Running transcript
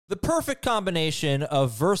The perfect combination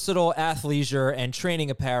of versatile athleisure and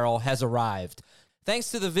training apparel has arrived.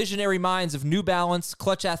 Thanks to the visionary minds of New Balance,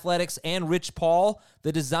 Clutch Athletics, and Rich Paul,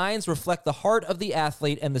 the designs reflect the heart of the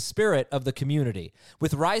athlete and the spirit of the community.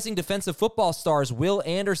 With rising defensive football stars Will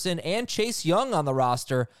Anderson and Chase Young on the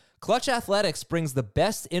roster, Clutch Athletics brings the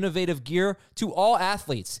best innovative gear to all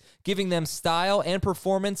athletes, giving them style and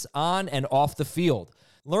performance on and off the field.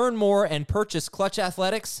 Learn more and purchase Clutch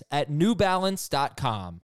Athletics at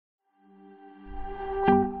newbalance.com.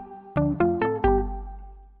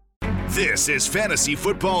 This is Fantasy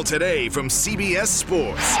Football Today from CBS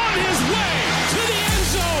Sports. On his way to the end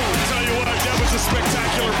zone. I'll tell you what, that was a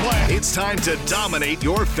spectacular play. It's time to dominate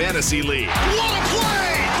your fantasy league. What a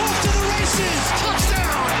play! Off to the races.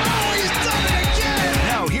 Touchdown. Oh, he's done it again.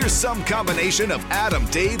 Now here's some combination of Adam,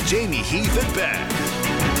 Dave, Jamie, Heath, and Ben.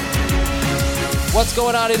 What's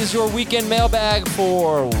going on? It is your weekend mailbag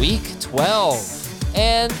for week 12.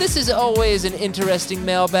 And this is always an interesting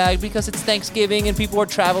mailbag because it's Thanksgiving and people are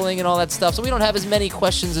traveling and all that stuff. So we don't have as many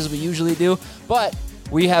questions as we usually do, but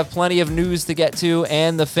we have plenty of news to get to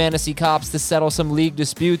and the fantasy cops to settle some league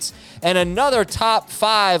disputes. And another top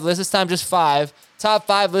 5 list, this time just 5, top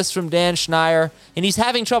 5 list from Dan Schneier. And he's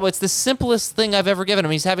having trouble. It's the simplest thing I've ever given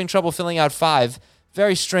him. He's having trouble filling out 5.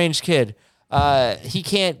 Very strange kid. He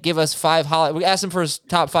can't give us 5 holidays. We asked him for his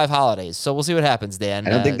top 5 holidays, so we'll see what happens, Dan. I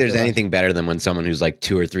don't think there's anything better than when someone who's like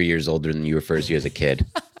 2 or 3 years older than you refers to you as a kid.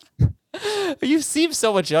 You seem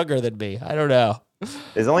so much younger than me. I don't know.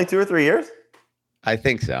 Is it only 2 or 3 years? I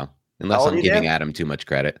think so, unless How old I'm are you, giving Dan? Adam too much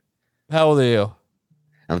credit. How old are you?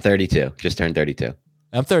 I'm 32. Just turned 32.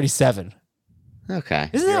 I'm 37. Okay.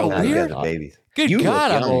 Isn't that Now you weird? guys are babies. Good You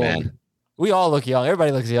God, look I'm young, old. man. We all look young.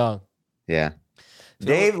 Everybody looks young. Yeah.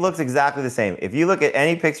 Dave looks exactly the same. If you look at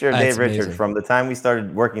any picture of That's Dave amazing. Richards from the time we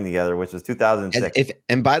started working together, which was 2006.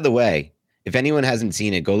 And by the way, if anyone hasn't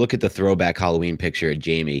seen it, go look at the throwback Halloween picture of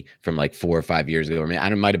Jamie from like 4 or 5 years ago. I mean,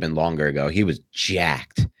 it might have been longer ago. He was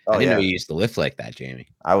jacked. Oh, I didn't yeah. know you used to lift like that, Jamie.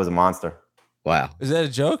 I was a monster. Wow. Is that a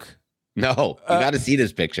joke? No, you got to see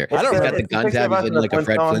this picture. I don't He's got remember. the It's a guns picture of out. us He's in in the like a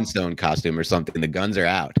Fred Flintstones. Flintstone costume or something. The guns are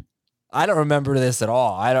out. I don't remember this at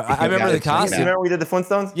all. I remember gotta the check it You costume. out. remember we did the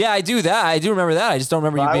Flintstones? Yeah, I do that. I do remember that. I just don't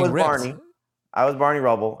remember So you I being was ripped. Barney. I was Barney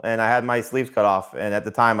Rubble, and I had my sleeves cut off. And at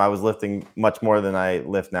the time, I was lifting much more than I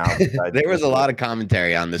lift now. There was a lot of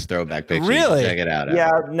commentary on this throwback picture. You should Really? check it out.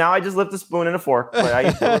 Yeah, now I just lift a spoon and a fork. But I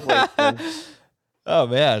used to lift weights then. Oh,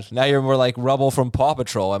 man. Now you're more like Rubble from Paw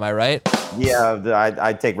Patrol. Am I right? Yeah,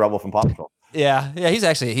 I'd take Rubble from Paw Patrol. Yeah. Yeah,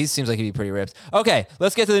 he seems like he'd be pretty ripped. Okay,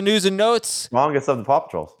 let's get to the news and notes. Strongest of the Paw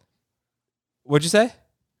Patrols. What'd you say?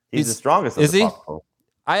 He's the strongest of is the he? Paw Patrol.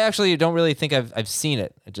 I actually don't really think I've seen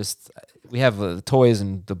it. We have the toys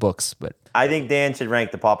and the books, but I think Dan should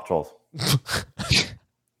rank the Paw Patrols.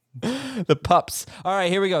 the pups. All right,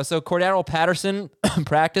 here we go. So Cordero Patterson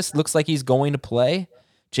practice looks like he's going to play.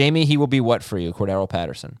 Jamie, he will be what for you, Cordero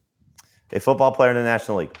Patterson? A football player in the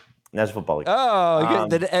National League. National Football League. Oh,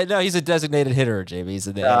 no, he's a designated hitter, Jamie. He's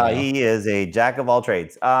He is a jack of all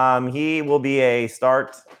trades. He will be a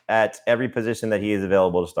start at every position that he is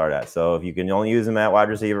available to start at. So if you can only use him at wide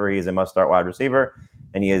receiver, he is a must-start wide receiver,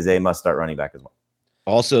 and he is a must-start running back as well.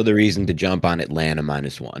 Also, the reason to jump on Atlanta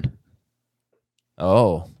 -1.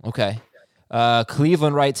 Oh, okay.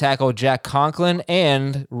 Cleveland right tackle Jack Conklin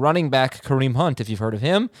and running back Kareem Hunt, if you've heard of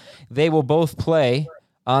him. They will both play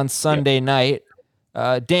on Sunday night.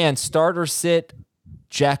 Dan, start or sit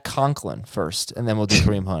Jack Conklin first, and then we'll do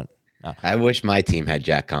Kareem Hunt. No. I wish my team had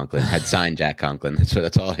Jack Conklin, had signed Jack Conklin.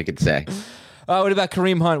 That's all I could say. What about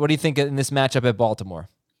Kareem Hunt? What do you think in this matchup at Baltimore?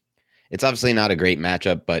 It's obviously not a great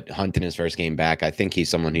matchup, but Hunt in his first game back, I think he's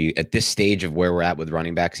someone who, at this stage of where we're at with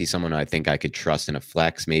running backs, he's someone who I think I could trust in a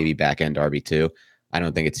flex, maybe back end RB2. I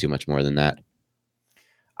don't think it's too much more than that.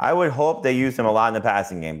 I would hope they use him a lot in the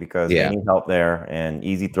passing game because they need help there and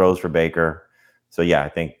easy throws for Baker. So, yeah, I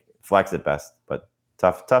think flex at best, but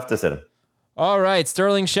tough to sit him. All right,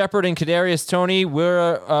 Sterling Shepard and Kadarius Toney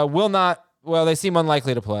will not. Well, they seem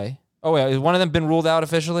unlikely to play. Oh wait, has one of them been ruled out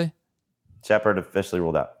officially? Shepard officially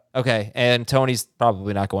ruled out. Okay, and Tony's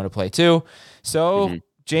probably not going to play too. So,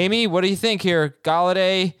 Jamie, what do you think here?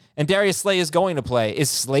 Galladay and Darius Slay is going to play. Is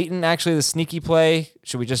Slayton actually the sneaky play?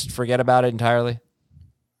 Should we just forget about it entirely?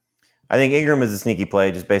 I think Ingram is a sneaky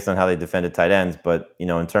play just based on how they defended tight ends. But,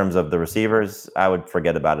 in terms of the receivers, I would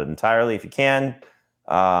forget about it entirely if you can.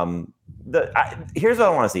 Here's what I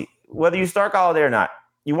want to see. Whether you start Galladay or not,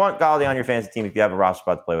 you want Galladay on your fantasy team if you have a roster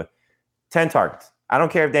spot to play with. 10 targets. I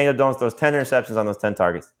don't care if Daniel Jones throws 10 interceptions on those 10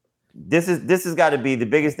 targets. This has got to be the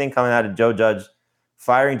biggest thing coming out of Joe Judge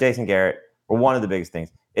firing Jason Garrett, or one of the biggest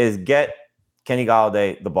things, is get Kenny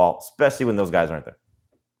Galladay the ball, especially when those guys aren't there.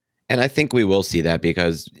 And I think we will see that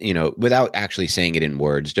because, without actually saying it in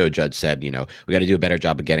words, Joe Judge said, we got to do a better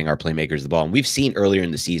job of getting our playmakers the ball. And we've seen earlier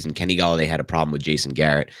in the season, Kenny Golladay had a problem with Jason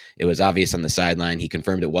Garrett. It was obvious on the sideline. He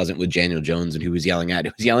confirmed it wasn't with Daniel Jones and who was yelling at.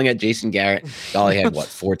 It was yelling at Jason Garrett. Golladay had,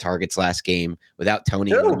 4 targets last game without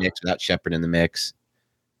Tony in the mix, without Shepard in the mix.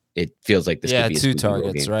 It feels like this could be a 2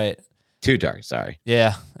 targets, right? 2 targets, sorry.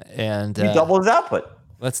 Yeah, and he doubled his output.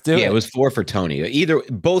 Let's do it. Yeah, it was 4 for Tony.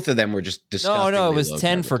 Both of them were just disgusting. No, it was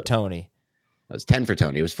 10 for Tony. It was 10 for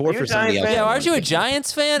Tony. It was 4 for somebody else. Yeah, aren't you a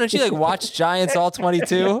Giants fan? Don't you watch Giants all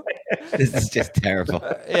 22? This is just terrible.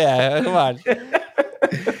 Yeah, come on.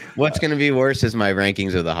 What's going to be worse is my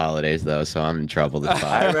rankings of the holidays, though, so I'm in trouble this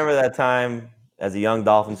time. I remember that time as a young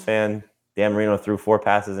Dolphins fan, Dan Marino threw 4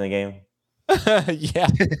 passes in a game. Yeah.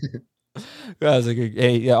 That was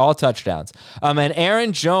all touchdowns. And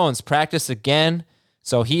Aaron Jones practiced again.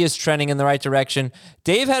 So he is trending in the right direction.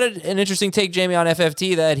 Dave had an interesting take, Jamie, on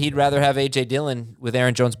FFT that he'd rather have A.J. Dillon with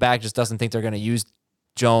Aaron Jones back, just doesn't think they're going to use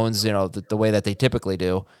Jones, the way that they typically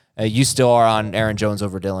do. You still are on Aaron Jones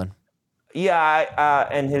over Dillon. Yeah,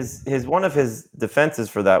 and his one of his defenses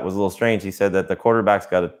for that was a little strange. He said that the quarterback's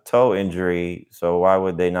got a toe injury, so why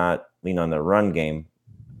would they not lean on the run game?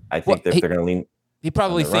 I think that they're going to lean. He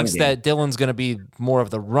probably thinks that Dillon's going to be more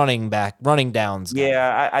of the running downs guy.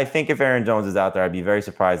 Yeah, I think if Aaron Jones is out there, I'd be very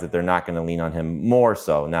surprised that they're not going to lean on him more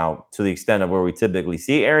so. Now, to the extent of where we typically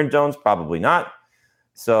see Aaron Jones, probably not.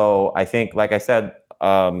 So I think, like I said,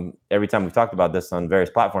 every time we've talked about this on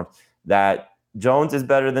various platforms, that Jones is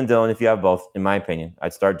better than Dillon if you have both, in my opinion.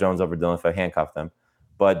 I'd start Jones over Dillon if I handcuff them.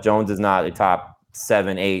 But Jones is not a top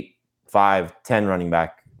 7, 8, 5, 10 running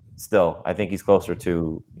back still. I think he's closer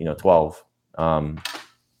to 12. And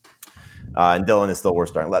Dillon is still worth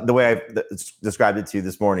starting. The way I've described it to you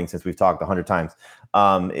this morning, since we've talked 100 times,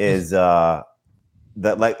 is that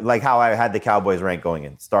like how I had the Cowboys rank going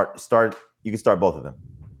in. Start. You can start both of them.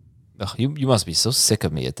 Oh, you must be so sick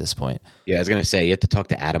of me at this point. Yeah, I was gonna say you have to talk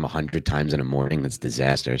to Adam 100 times in a morning. That's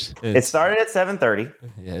disasters. It started at 7:30.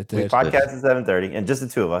 Yeah, it we did. podcast at 7:30, and just the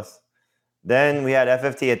two of us. Then we had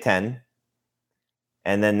FFT at 10.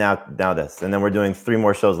 And then now this. And then we're doing 3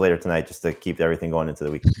 more shows later tonight just to keep everything going into the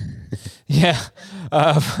week. Yeah.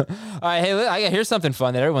 All right. Hey, here's something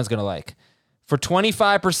fun that everyone's going to like. For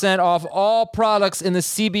 25% off all products in the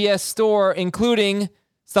CBS store, including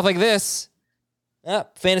stuff like this.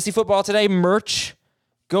 Fantasy Football Today merch.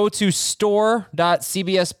 Go to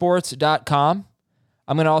store.cbssports.com.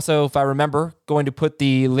 I'm going to also, if I remember, going to put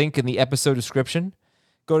the link in the episode description.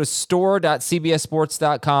 Go to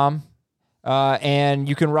store.cbssports.com. And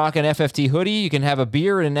you can rock an FFT hoodie. You can have a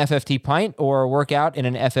beer in an FFT pint or work out in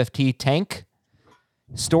an FFT tank.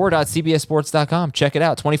 Store.cbssports.com. Check it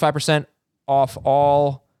out. 25% off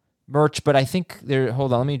all merch. But I think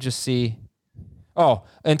hold on, let me just see. Oh,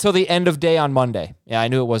 until the end of day on Monday. Yeah, I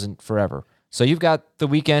knew it wasn't forever. So you've got the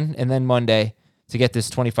weekend and then Monday to get this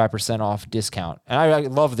 25% off discount. And I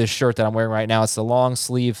love this shirt that I'm wearing right now. It's the long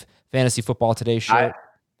sleeve Fantasy Football Today shirt.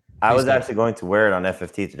 I was actually going to wear it on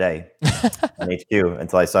FFT today on HQ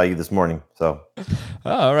until I saw you this morning. So,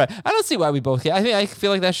 all right. I don't see why we both. I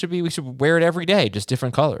feel like we should wear it every day, just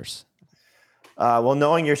different colors. Well,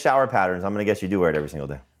 knowing your shower patterns, I'm going to guess you do wear it every single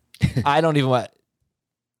day.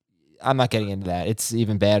 I'm not getting into that. It's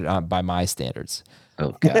even bad by my standards.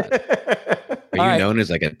 Oh God. Are you known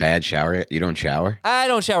as like a bad shower? You don't shower? I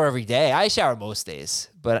don't shower every day. I shower most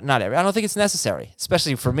days, but not every. I don't think it's necessary,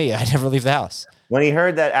 especially for me. I never leave the house. When he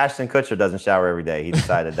heard that Ashton Kutcher doesn't shower every day, he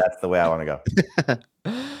decided that's the way I want to go.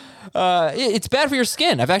 It's bad for your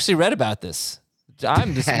skin. I've actually read about this.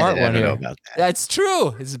 I'm the smart one here. About that. That's true.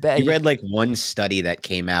 It's bad. You read like one study that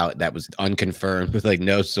came out that was unconfirmed with like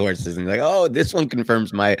no sources, and like, oh, this one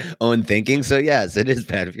confirms my own thinking. So yes, it is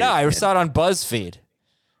bad for your skin. I saw it on BuzzFeed.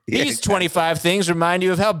 Yeah, These 25 things remind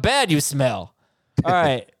you of how bad you smell. All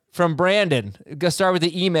right. From Brandon. Go start with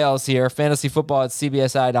the emails here.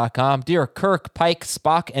 fantasyfootball@cbsi.com. Dear Kirk, Pike,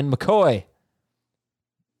 Spock, and McCoy.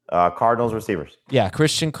 Cardinals receivers. Yeah,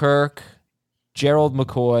 Christian Kirk, Gerald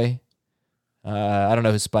McCoy. I don't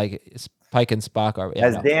know who Pike and Spock are. Yeah,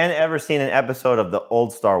 Has Dan ever seen an episode of the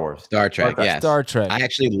old Star Wars? Star Trek, yes. Star Trek. I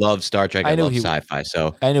actually love Star Trek. I love sci-fi.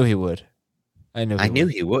 So I knew he would. I knew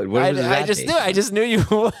he would. What was I just knew. I just knew you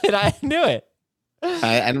would. I knew it.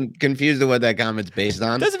 I'm confused at what that comment's based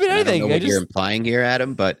on. Doesn't mean anything. I don't know what you're implying here,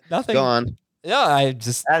 Adam, but nothing. Go on. No, Adam,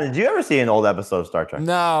 did you ever see an old episode of Star Trek?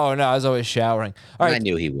 No, I was always showering. All right, I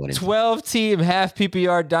knew he wouldn't. 12-team half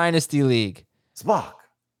PPR Dynasty League. Spock.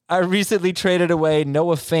 I recently traded away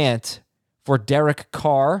Noah Fant for Derek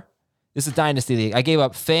Carr. This is Dynasty League. I gave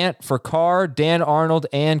up Fant for Carr, Dan Arnold,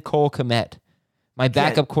 and Cole Kmet. My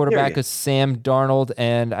backup quarterback period. is Sam Darnold,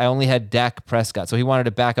 and I only had Dak Prescott. So he wanted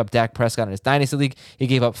to back up Dak Prescott in his dynasty league. He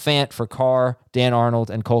gave up Fant for Carr, Dan Arnold,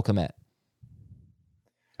 and Cole Kmet.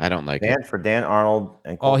 I don't like Dan it. for Dan Arnold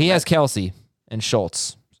and Cole Oh, he Kmet. has Kelsey and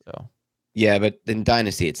Schultz. So Yeah, but in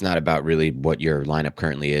Dynasty, it's not about really what your lineup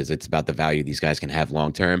currently is. It's about the value these guys can have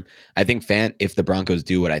long term. I think Fant, if the Broncos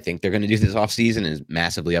do what I think they're going to do this offseason is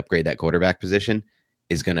massively upgrade that quarterback position,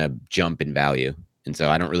 is going to jump in value. And so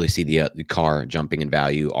I don't really see the Carr jumping in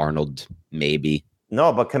value. Arnold, maybe.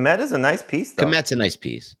 No, but Kmet is a nice piece, though. Kmet's a nice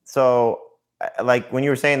piece. So, like when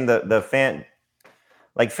you were saying the Fant,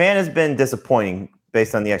 like Fant has been disappointing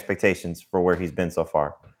based on the expectations for where he's been so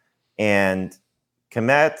far. And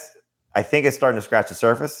Kmet, I think it's starting to scratch the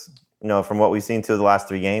surface, from what we've seen through the last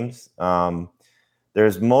 3 games.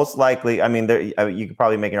 There's most likely, you could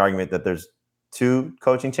probably make an argument that there's 2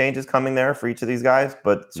 coaching changes coming there for each of these guys,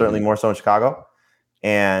 but certainly more so in Chicago.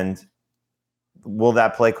 And will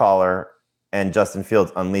that play caller and Justin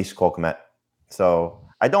Fields unleash Cole Kmet? So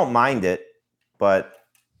I don't mind it, but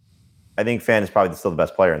I think Fant is probably still the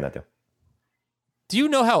best player in that deal. do you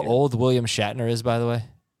know how old William Shatner is, by the way?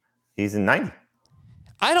 He's in 90.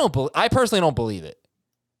 I personally don't believe it.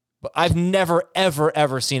 But I've never, ever,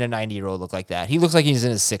 ever seen a 90-year-old look like that. He looks like he's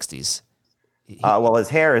in his 60s. Well, his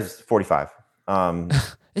hair is 45.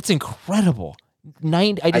 It's incredible.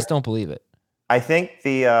 I just don't believe it. I think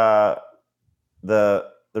the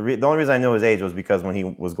only reason I know his age was because when he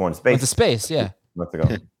was going to space. Went to space, yeah. Months ago.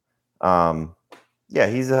 Yeah,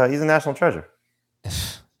 he's a national treasure.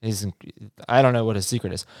 I don't know what his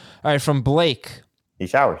secret is. All right, from Blake. He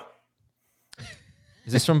showers.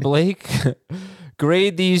 Is this from Blake?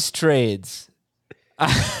 Grade these trades.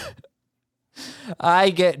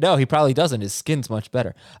 No, he probably doesn't. His skin's much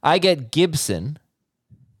better. I get Gibson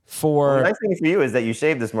for. The nice thing for you is that you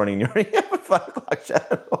shaved this morning. You already have a 5 o'clock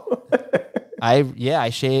shadow. I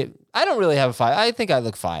shave. I don't really have a 5. I think I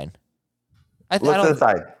look fine. Look to the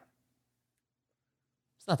side.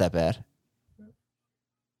 It's not that bad.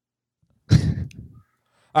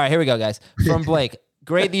 All right, here we go, guys. From Blake,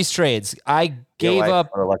 grade these trades. I gave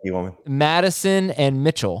up a lucky woman. Madison and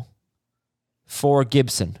Mitchell for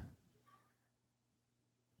Gibson.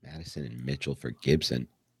 Madison and Mitchell for Gibson.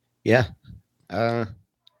 Yeah.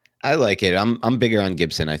 I like it. I'm bigger on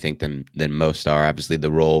Gibson, I think, than most are. Obviously, the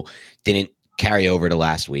role didn't carry over to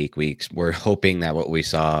last week. We're hoping that what we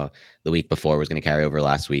saw the week before was going to carry over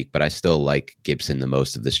last week, but I still like Gibson the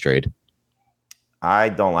most of this trade. I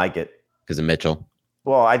don't like it. Because of Mitchell?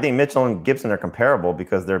 Well, I think Mitchell and Gibson are comparable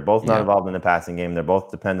because they're both not involved in the passing game. They're both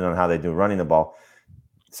dependent on how they do running the ball.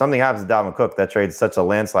 Something happens to Dalvin Cook, that trade's such a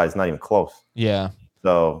landslide, it's not even close. Yeah.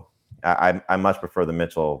 So I much prefer the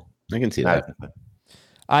Mitchell. I can see that.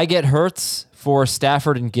 I get Hurts for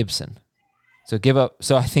Stafford and Gibson. So give up.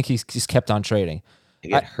 So I think he's kept on trading. I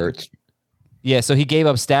get Hurts. Yeah, so he gave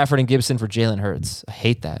up Stafford and Gibson for Jalen Hurts. I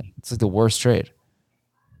hate that. It's like the worst trade.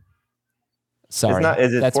 Sorry.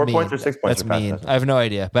 Is it that's 4 mean. points or 6 points? That's mean. I have no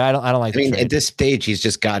idea, but I don't like. I mean, at this stage, he's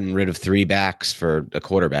just gotten rid of 3 backs for a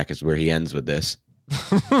quarterback. Is where he ends with this.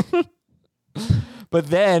 But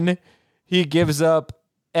then he gives up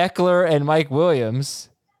Eckler and Mike Williams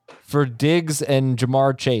for Diggs and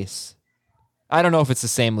Jamar Chase. I don't know if it's the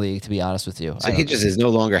same league, to be honest with you. So he just no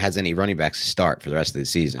longer has any running backs to start for the rest of the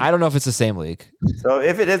season. I don't know if it's the same league. So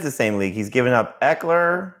if it is the same league, he's given up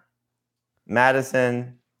Eckler,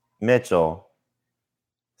 Madison, Mitchell,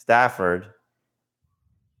 Stafford,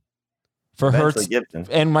 For Hurts Gibson.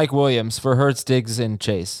 and Mike Williams for Hurts, Diggs, and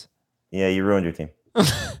Chase. Yeah, you ruined your team.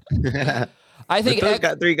 I think those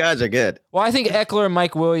 3 guys are good. Well, I think Eckler and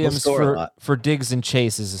Mike Williams score a lot. for Diggs and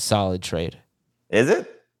Chase is a solid trade. Is it?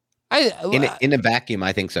 In a vacuum,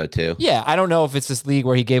 I think so too. Yeah, I don't know if it's this league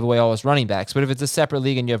where he gave away all his running backs, but if it's a separate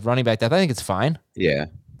league and you have running back depth, I think it's fine. Yeah.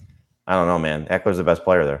 I don't know, man. Eckler's the best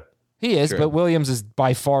player there. He is, True. but Williams is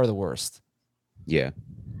by far the worst. Yeah.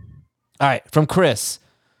 All right, from Chris.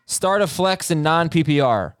 Start a flex in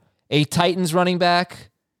non-PPR. A Titans running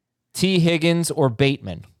back, T. Higgins, or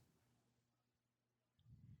Bateman.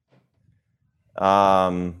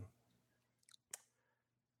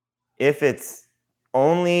 If it's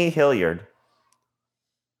only Hilliard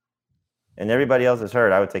and everybody else is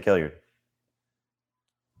hurt, I would take Hilliard.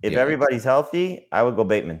 If everybody's healthy, I would go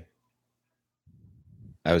Bateman.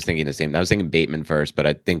 I was thinking the same. I was thinking Bateman first, but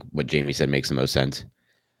I think what Jamie said makes the most sense.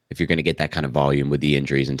 If you're going to get that kind of volume with the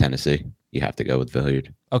injuries in Tennessee, you have to go with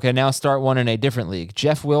Hilliard. Okay, now start one in a different league.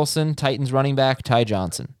 Jeff Wilson, Titans running back, Ty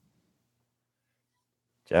Johnson.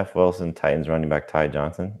 Jeff Wilson, Titans running back, Ty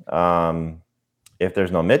Johnson. If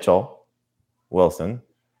there's no Mitchell, Wilson.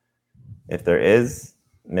 If there is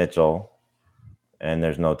Mitchell, and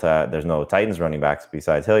there's no Titans running backs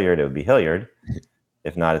besides Hilliard, it would be Hilliard.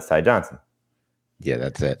 If not, it's Ty Johnson. Yeah,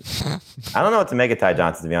 that's it. I don't know what to make of Ty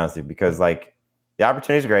Johnson, to be honest with you, because like the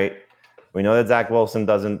opportunity is great. We know that Zach Wilson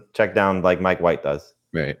doesn't check down like Mike White does,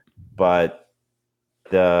 Right. but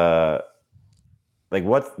I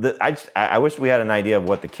wish we had an idea of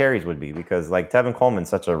what the carries would be, because like Tevin Coleman's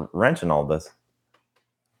such a wrench in all this.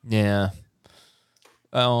 Yeah.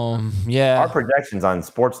 Yeah. Our projections on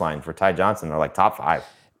Sportsline for Ty Johnson are like top 5.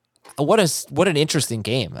 What an interesting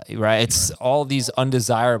game, right? It's all these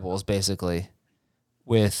undesirables basically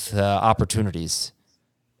with opportunities,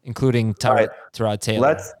 including Tyrod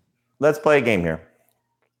Taylor. Let's play a game here.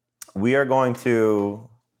 We are going to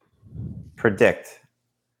predict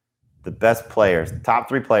the best players, top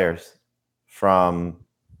 3 players from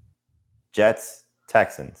Jets,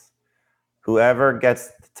 Texans. Whoever gets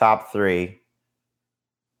the top 3,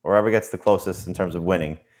 or whoever gets the closest in terms of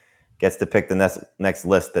winning, gets to pick the next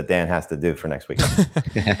list that Dan has to do for next week.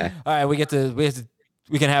 All right, we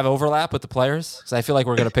can have overlap with the players, because I feel like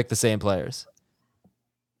we're going to pick the same players.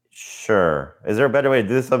 Sure. Is there a better way to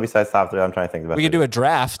do this though besides top 3? I'm trying to think about. We could do a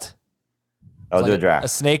draft. I'll do a draft. A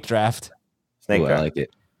snake draft. Snake draft. I like it.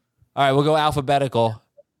 All right, we'll go alphabetical.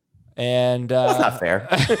 And that's not fair.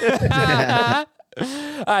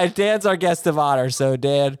 All right, Dan's our guest of honor. So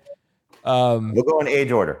Dan, we'll go in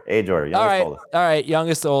age order. All right,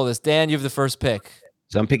 youngest to oldest. Dan, you have the first pick.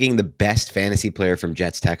 So I'm picking the best fantasy player from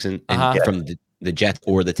Jets Texans and from the Jets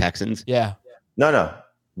or the Texans. Yeah. No,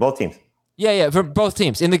 both teams. Yeah, for both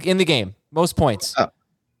teams in the game. Most points. Oh,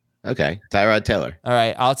 okay. Tyrod Taylor. All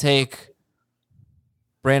right, I'll take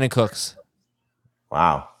Brandon Cooks.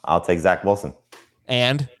 Wow, I'll take Zach Wilson.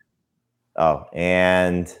 And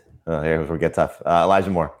here we get tough. Elijah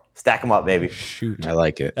Moore. Stack them up, baby. Shoot, I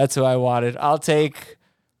like it. That's who I wanted. I'll take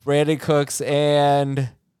Brandon Cooks and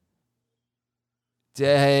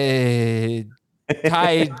Ty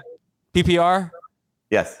PPR.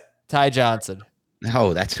 Yes. Ty Johnson.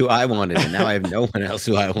 No, that's who I wanted, and now I have no one else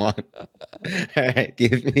who I want. All right,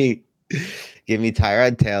 give me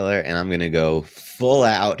Tyrod Taylor, and I'm gonna go full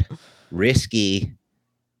out risky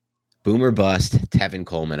boomer bust Tevin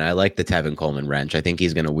Coleman. I like the Tevin Coleman wrench. I think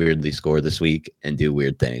he's gonna weirdly score this week and do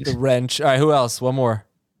weird things. The wrench. All right, who else? One more.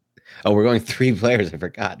 Oh, we're going 3 players. I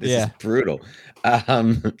forgot. This is brutal.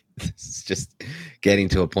 It's just getting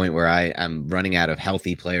to a point where I'm running out of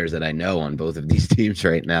healthy players that I know on both of these teams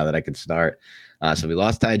right now that I could start. So we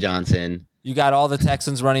lost Ty Johnson. You got all the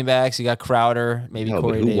Texans running backs. You got Crowder, maybe Corey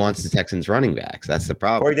Davis. Who Davis. wants the Texans running backs? That's the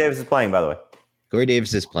problem. Corey Davis is playing, by the way. Corey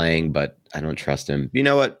Davis is playing, but I don't trust him. You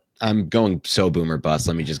know what? I'm going so boomer bust.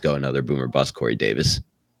 Let me just go another boomer bust Corey Davis.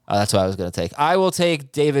 Oh, that's what I was going to take. I will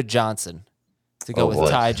take David Johnson to go with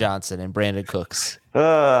Ty Johnson and Brandon Cooks.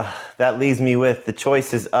 That leaves me with the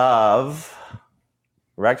choices of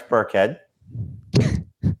Rex Burkhead.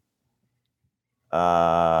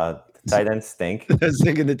 Tight ends stink. I was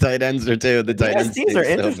thinking the tight ends are too. The tight ends are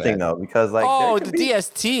interesting though, because like the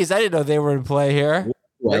DSTs. I didn't know they were in play here.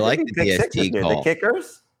 I like the DST call. The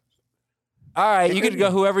kickers. All right, you can go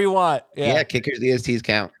whoever you want. Yeah, kickers, DSTs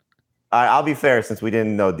count. I'll be fair since we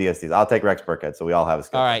didn't know DSTs. I'll take Rex Burkhead, so we all have a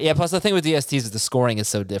skill. All right, yeah. Plus the thing with DSTs is the scoring is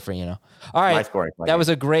so different, you know. All right, my scoring.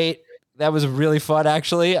 That was really fun,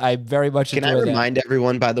 actually. I very much enjoyed it. Can I remind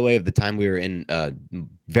everyone, by the way, of the time we were in a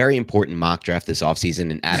very important mock draft this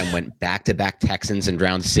offseason and Adam went back-to-back Texans in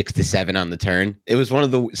round 6 to 7 on the turn? It was one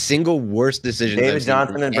of the single worst decisions David I've seen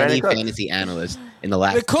Johnson from and any Brandon fantasy analyst in the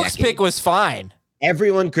last The Cooks decade. pick was fine.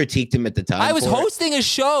 Everyone critiqued him at the time. I was hosting a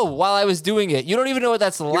show while I was doing it. You don't even know what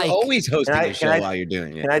that's like. You're always hosting a show while you're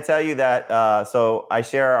doing it. Can I tell you that? So I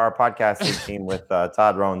share our podcasting team with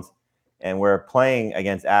Todd Rones, and we're playing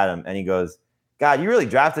against Adam, and he goes, God, you really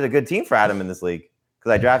drafted a good team for Adam in this league.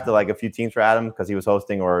 Because I drafted like a few teams for Adam because he was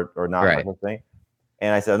hosting or not hosting.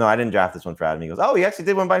 And I said, no, I didn't draft this one for Adam. He goes, oh, he actually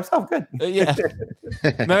did one by himself. Good. Yeah.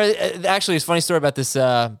 Remember, actually, it's a funny story about this.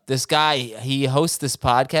 This guy, he hosts this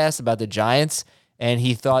podcast about the Giants, and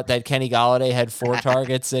he thought that Kenny Golladay had 4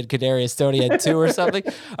 targets and Kadarius Toney had 2 or something.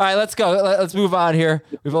 All right, let's go. Let's move on here.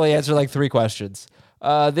 We've only answered like 3 questions.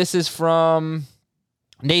 This is from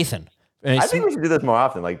Nathan. I think we should do this more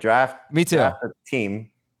often. Like draft. Me too. Draft a team.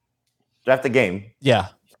 Draft a game. Yeah.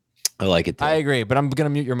 I like it too. I agree, but I'm going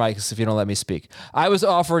to mute your mics if you don't let me speak. I was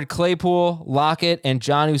offered Claypool, Lockett, and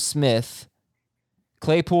Jonnu Smith.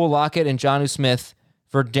 Claypool, Lockett, and Jonnu Smith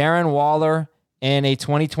for Darren Waller and a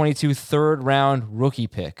 2022 third-round rookie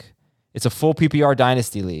pick. It's a full PPR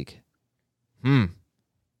dynasty league.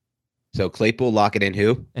 So Claypool, Lockett, and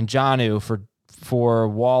who? And Jonnu for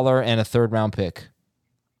Waller and a third-round pick.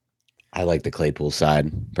 I like the Claypool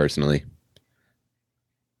side, personally.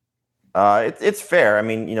 It's fair. I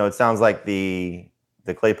mean, it sounds like the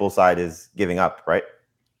Claypool side is giving up, right?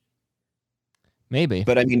 Maybe.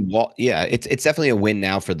 But I mean, it's definitely a win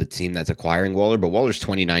now for the team that's acquiring Waller. But Waller's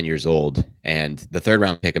 29 years old, and the third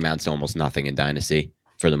round pick amounts to almost nothing in Dynasty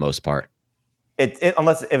for the most part.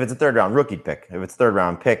 Unless if it's a third round rookie pick. If it's third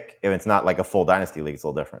round pick, if it's not like a full Dynasty league, it's a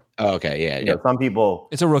little different. Oh, okay, yeah. Some people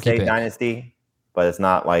it's a rookie say pick. Dynasty, but it's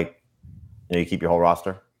not like you keep your whole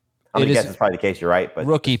roster. I'm gonna guess it's probably the case. You're right, but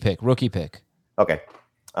rookie pick. Okay.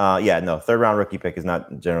 Third round rookie pick is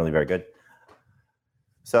not generally very good.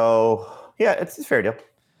 So yeah, it's a fair deal.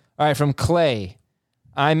 All right, from Clay.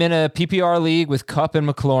 I'm in a PPR league with Kupp and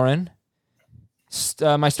McLaurin.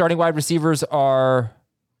 My starting wide receivers are...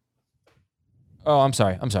 Oh, I'm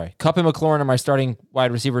sorry. Kupp and McLaurin are my starting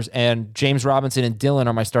wide receivers, and James Robinson and Dillon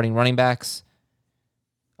are my starting running backs.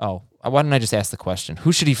 Oh, why didn't I just ask the question?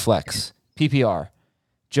 Who should he flex? PPR.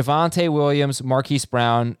 Javonte Williams, Marquise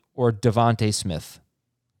Brown, or Devontae Smith?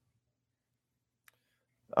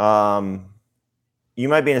 You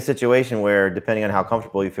might be in a situation where, depending on how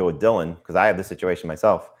comfortable you feel with Dillon, because I have this situation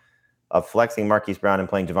myself, of flexing Marquise Brown and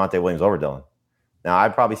playing Javonte Williams over Dillon. Now,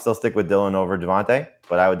 I'd probably still stick with Dillon over Javonte,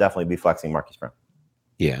 but I would definitely be flexing Marquise Brown.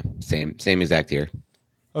 Yeah, same exact here.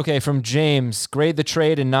 Okay, from James, grade the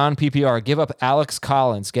trade in non-PPR. Give up Alex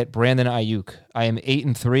Collins, get Brandon Ayuk. I am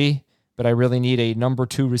 8-3, but I really need a number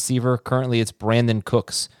 2 receiver. Currently, it's Brandon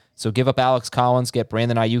Cooks. So give up Alex Collins, get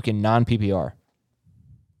Brandon Ayuk in non-PPR.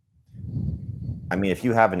 I mean, if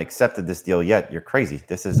you haven't accepted this deal yet, you're crazy.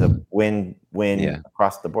 This is a win-win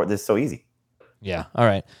across the board. This is so easy. Yeah. All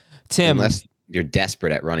right. Tim. Unless you're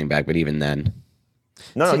desperate at running back, but even then.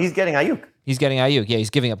 No, he's getting Ayuk. He's getting Ayuk. Yeah, he's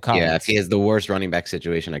giving up Collins. Yeah, if he has the worst running back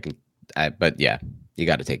situation, but yeah, you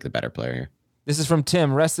got to take the better player here. This is from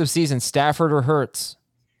Tim. Rest of season, Stafford or Hurts?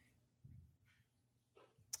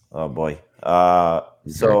 Oh, boy.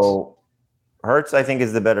 So Hurts, I think,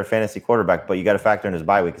 is the better fantasy quarterback, but you got to factor in his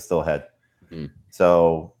bye week is still ahead. Mm-hmm.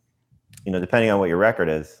 So, depending on what your record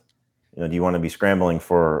is, do you want to be scrambling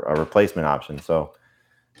for a replacement option? So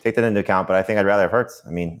take that into account, but I think I'd rather have Hurts. I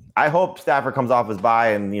mean, I hope Stafford comes off his bye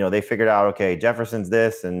and, they figured out, okay, Jefferson's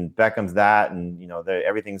this and Beckham's that, and,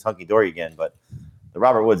 everything's hunky-dory again, but the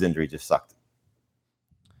Robert Woods injury just sucked.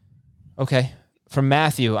 Okay. From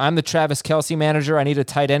Matthew, I'm the Travis Kelce manager. I need a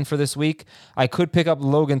tight end for this week. I could pick up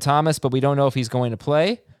Logan Thomas, but we don't know if he's going to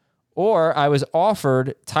play. Or I was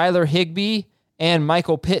offered Tyler Higbee and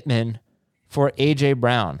Michael Pittman for A.J.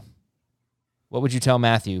 Brown. What would you tell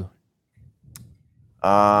Matthew?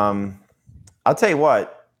 I'll tell you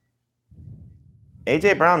what.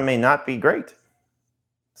 A.J. Brown may not be great.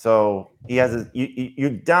 So he has you're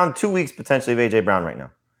down 2 weeks potentially of A.J. Brown right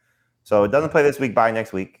now. So it doesn't play this week, bye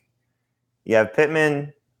next week. You have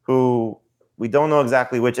Pittman, who we don't know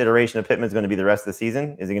exactly which iteration of Pittman is going to be the rest of the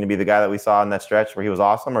season. Is he going to be the guy that we saw in that stretch where he was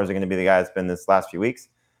awesome, or is he going to be the guy that's been this last few weeks?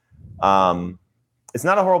 It's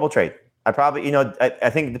not a horrible trade. I probably, I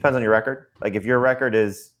think it depends on your record. Like if your record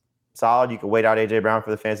is solid, you can wait out A.J. Brown for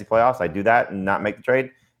the fantasy playoffs. I do that and not make the trade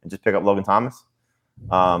and just pick up Logan Thomas.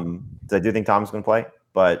 So I do think Thomas is going to play.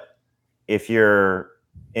 But if you're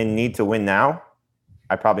in need to win now,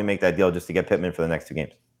 I probably make that deal just to get Pittman for the next 2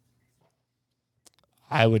 games.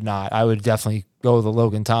 I would not. I would definitely go the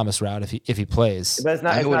Logan Thomas route if he plays. But it's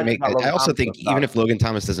not, I also think even if Logan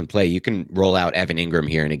Thomas doesn't play, you can roll out Evan Ingram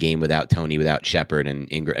here in a game without Tony, without Shepard,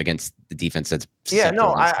 and Ingram against the defense that's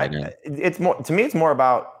it's more to me. It's more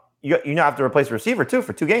about you have to replace a receiver too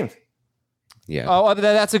for 2 games. Yeah. Oh,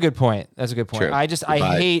 that's a good point. True.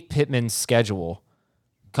 I hate Pittman's schedule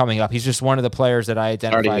coming up. He's just one of the players that I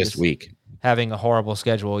identified starting this week having a horrible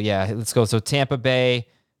schedule. Yeah, let's go. So Tampa Bay.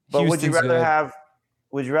 But would you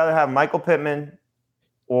rather have Michael Pittman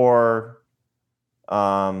or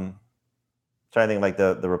trying to think like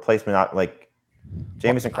the replacement like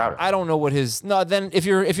Jamison Crowder? I don't know what his then if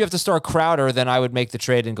you have to start Crowder, then I would make the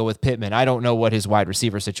trade and go with Pittman. I don't know what his wide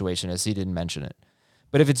receiver situation is. He didn't mention it.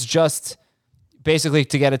 But if it's just basically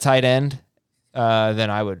to get a tight end, then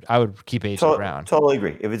I would keep A.J. Brown. Totally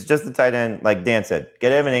agree. If it's just the tight end, like Dan said,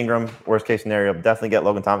 get Evan Ingram. Worst case scenario, definitely get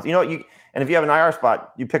Logan Thomas. And if you have an IR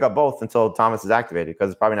spot, you pick up both until Thomas is activated because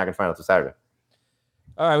it's probably not going to find out until Saturday.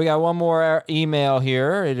 All right, we got one more email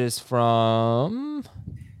here. It is from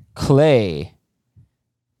Clay.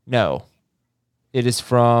 No, it is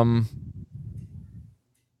from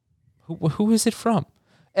who is it from?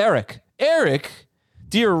 Eric.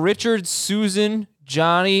 Dear Richard, Susan,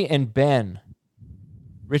 Johnny, and Ben.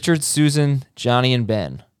 Richard, Susan, Johnny, and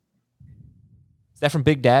Ben. Is that from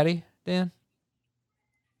Big Daddy, Dan?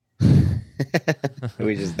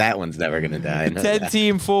 That one's never gonna die.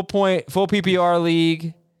 10-team full PPR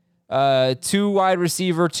league. 2 wide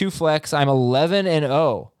receiver, 2 flex. I'm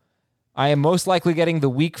 11-0. I am most likely getting the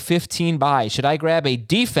week 15 bye. Should I grab a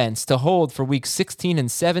defense to hold for week 16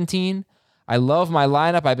 and 17? I love my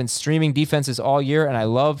lineup. I've been streaming defenses all year, and I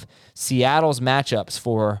love Seattle's matchups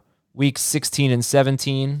for week 16 and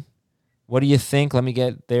 17. What do you think? Let me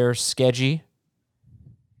get their schedule.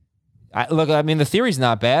 The theory's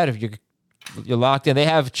not bad if you're locked in. They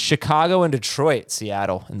have Chicago and Detroit,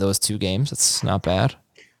 Seattle in those 2 games. It's not bad.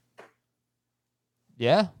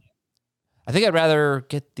 Yeah. I think I'd rather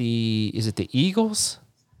get is it the Eagles?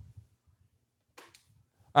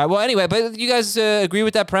 All right, well, anyway, but you guys agree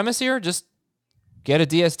with that premise here? Just get a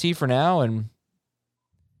DST for now and...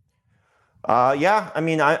 Yeah, I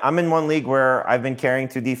mean, I'm in one league where I've been carrying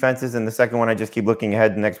 2 defenses, and the second one I just keep looking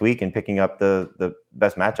ahead next week and picking up the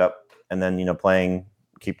best matchup, and then playing,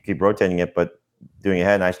 keep rotating it, but doing it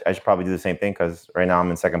ahead. And I should probably do the same thing because right now I'm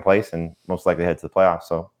in second place and most likely head to the playoffs.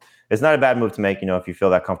 So it's not a bad move to make. If you feel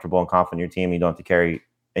that comfortable and confident in your team, you don't have to carry,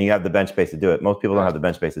 and you have the bench space to do it. Most people don't have the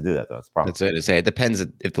bench space to do that, though. That's the problem. That's it to say. It depends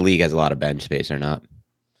if the league has a lot of bench space or not.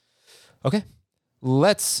 Okay,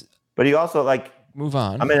 let's. But you also move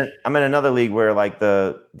on. I'm in another league where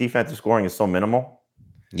the defensive scoring is so minimal.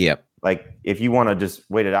 Yep. If you want to just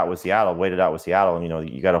wait it out with Seattle, and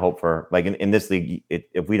you got to hope for in this league,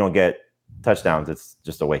 if we don't get touchdowns, it's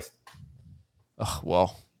just a waste. Oh,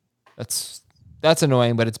 well, that's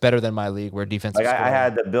annoying, but it's better than my league where defense. I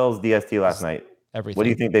had the Bills DST last night. Everything. What do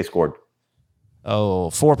you think they scored? Oh,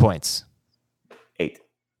 4 points. 8.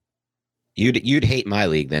 You'd hate my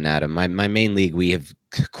league then, Adam. My main league, we have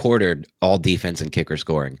quartered all defense and kicker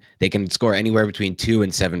scoring. They can score anywhere between 2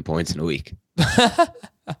 and 7 points in a week.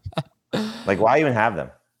 Why even have them?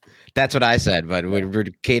 That's what I said, but we're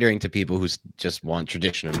catering to people who just want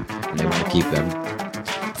tradition and they want to keep them.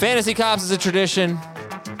 Fantasy Cops is a tradition.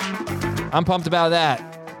 I'm pumped about that.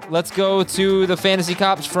 Let's go to the Fantasy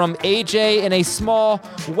Cops from AJ in a small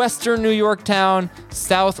western New York town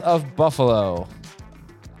south of Buffalo.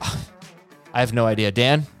 I have no idea.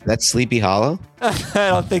 Dan? That's Sleepy Hollow? I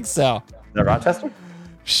don't think so. Is that Rochester?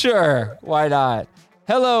 Sure. Why not?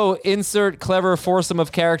 Hello, insert clever foursome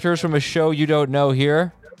of characters from a show you don't know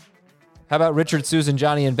here. How about Richard, Susan,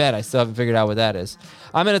 Johnny, and Ben? I still haven't figured out what that is.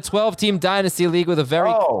 I'm in a 12-team dynasty league with a very...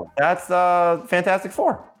 Oh, that's Fantastic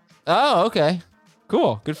Four. Oh, okay.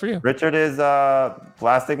 Cool. Good for you. Richard is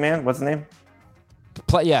Plastic Man. What's his name?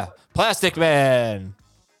 Plastic Man.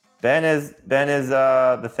 Ben is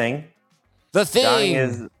the Thing. The Thing. Johnny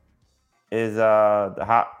is the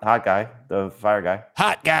hot guy, the fire guy.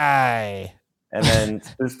 Hot guy. And then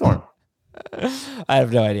Sue Storm. I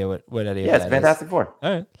have no idea what any of that it's Fantastic Four.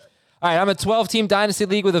 All right. I'm a 12-team dynasty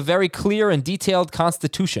league with a very clear and detailed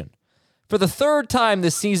constitution. For the 3rd time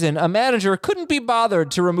this season, a manager couldn't be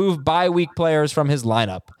bothered to remove bye-week players from his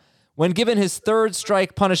lineup. When given his 3rd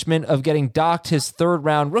strike punishment of getting docked his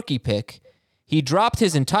 3rd-round rookie pick, he dropped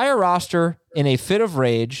his entire roster in a fit of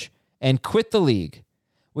rage and quit the league.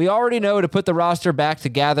 We already know to put the roster back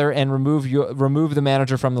together and remove the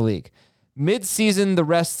manager from the league. Mid-season, the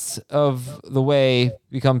rest of the way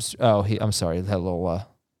becomes... I'm sorry, that little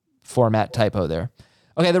format typo there.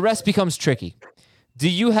 Okay, the rest becomes tricky. Do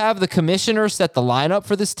you have the commissioner set the lineup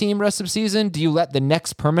for this team rest of season? Do you let the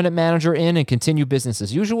next permanent manager in and continue business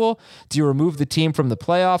as usual? Do you remove the team from the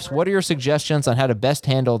playoffs? What are your suggestions on how to best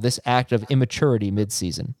handle this act of immaturity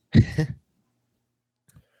mid-season?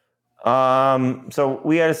 So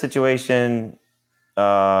we had a situation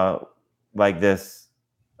like this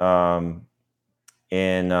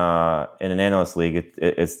in an analyst league.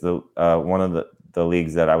 It's the one of the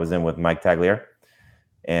leagues that I was in with Mike Tagliere,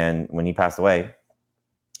 and when he passed away,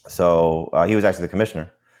 so he was actually the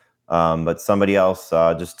commissioner, but somebody else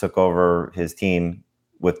just took over his team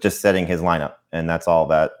with just setting his lineup, and that's all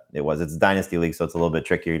that it was. It's a dynasty league, so it's a little bit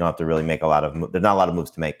trickier. You don't have to really make there's not a lot of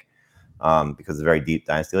moves to make because it's a very deep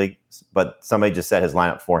dynasty league, but somebody just set his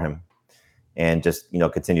lineup for him and just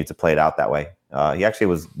continued to play it out that way. He actually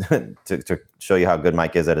was to show you how good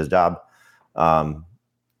Mike is at his job.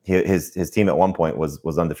 His team at one point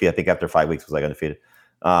was undefeated. I think after 5 weeks was undefeated,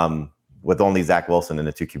 with only Zach Wilson in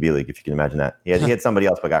the 2 QB league, if you can imagine that. He had somebody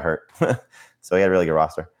else but got hurt, so he had a really good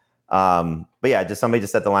roster. But yeah, somebody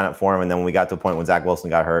just set the lineup for him, and then when we got to a point when Zach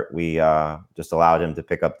Wilson got hurt, we just allowed him to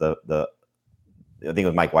pick up the I think it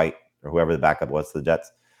was Mike White or whoever the backup was to the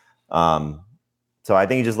Jets. So I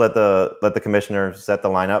think you just let the commissioner set the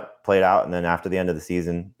lineup, play it out, and then after the end of the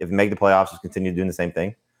season, if you make the playoffs, just continue doing the same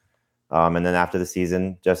thing. And then after the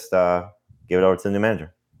season, just give it over to the new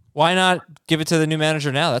manager. Why not give it to the new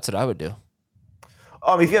manager now? That's what I would do.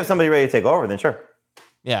 If you have somebody ready to take over, then sure.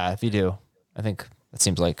 Yeah, if you do. I think that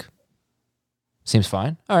seems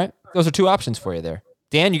fine. All right. Those are two options for you there.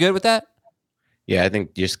 Dan, you good with that? Yeah, I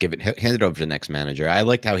think just hand it over to the next manager. I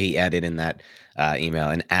liked how he added in that email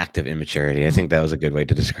an act of immaturity. I think that was a good way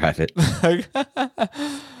to describe it.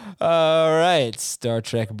 All right, Star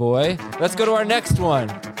Trek boy. Let's go to our next one.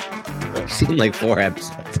 Seemed like 4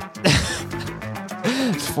 episodes.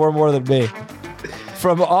 It's 4 more than me.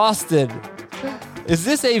 From Austin. Is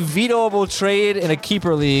this a vetoable trade in a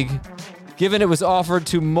keeper league, given it was offered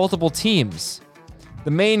to multiple teams?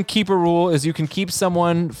 The main keeper rule is you can keep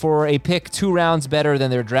someone for a pick 2 rounds better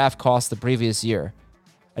than their draft cost the previous year.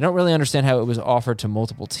 I don't really understand how it was offered to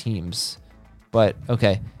multiple teams, but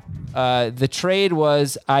okay. The trade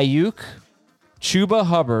was Ayuk, Chuba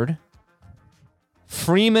Hubbard,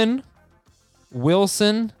 Freeman,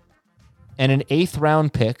 Wilson, and an 8th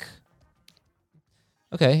round pick.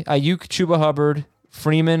 Okay, Ayuk, Chuba Hubbard,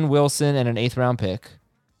 Freeman, Wilson, and an 8th round pick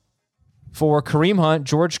for Kareem Hunt,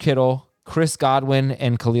 George Kittle, Chris Godwin,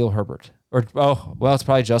 and Khalil Herbert. It's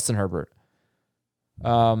probably Justin Herbert.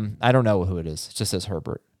 I don't know who it is. It just says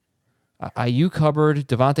Herbert. Ayuk, Hubbard,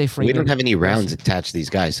 Devontae Freeman. We don't have any rounds attached to these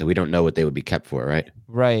guys, so we don't know what they would be kept for, right?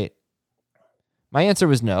 Right. My answer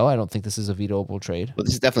was no. I don't think this is a vetoable trade. Well,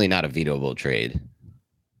 this is definitely not a vetoable trade.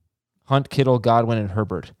 Hunt, Kittle, Godwin, and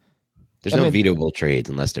Herbert. There's no vetoable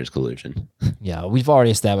trades unless there's collusion. Yeah, we've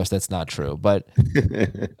already established that's not true. But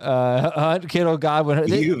Hunt, Kittle, Godwin.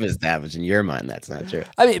 You've established in your mind that's not true.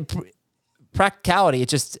 I mean, practicality.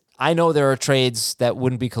 I know there are trades that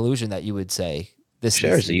wouldn't be collusion that you would say.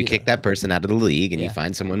 Sure, so you kick that person out of the league and you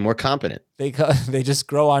find someone more competent. They just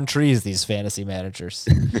grow on trees, these fantasy managers.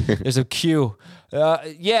 There's a queue.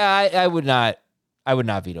 I would not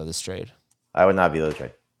veto this trade. I would not veto the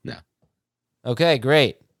trade. No. Okay,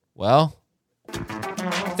 great. Well,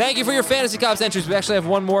 thank you for your Fantasy Cops entries. We actually have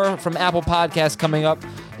one more from Apple Podcasts coming up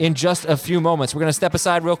in just a few moments. We're going to step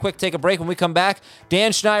aside real quick, take a break. When we come back,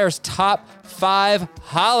 Dan Schneier's top 5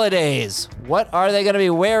 holidays. What are they going to be?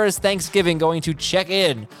 Where is Thanksgiving going to check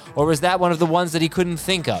in? Or was that one of the ones that he couldn't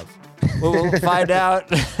think of? We'll find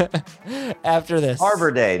out after this.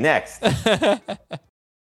 Arbor Day, next.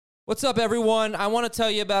 What's up, everyone? I want to tell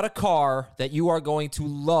you about a car that you are going to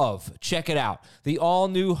love. Check it out. The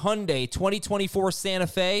all-new Hyundai 2024 Santa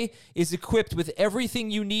Fe is equipped with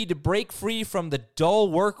everything you need to break free from the dull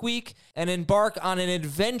work week and embark on an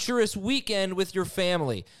adventurous weekend with your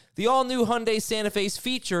family. The all-new Hyundai Santa Fe's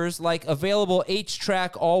features like available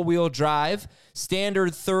H-Track all-wheel drive,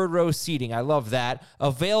 standard third-row seating, I love that,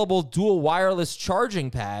 available dual wireless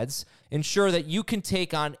charging pads, ensure that you can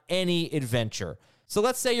take on any adventure. So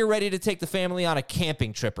let's say you're ready to take the family on a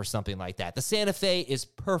camping trip or something like that. The Santa Fe is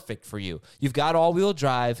perfect for you. You've got all-wheel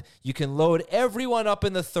drive. You can load everyone up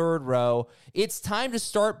in the third row. It's time to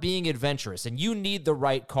start being adventurous, and you need the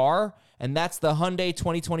right car, and that's the Hyundai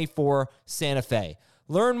 2024 Santa Fe.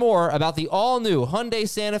 Learn more about the all-new Hyundai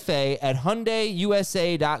Santa Fe at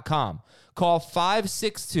HyundaiUSA.com. Call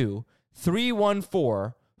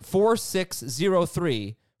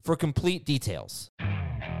 562-314-4603 for complete details.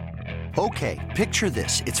 Okay, picture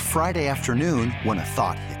this. It's Friday afternoon when a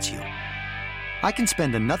thought hits you. I can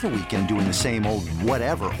spend another weekend doing the same old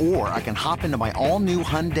whatever, or I can hop into my all-new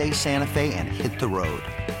Hyundai Santa Fe and hit the road.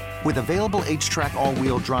 With available H-Track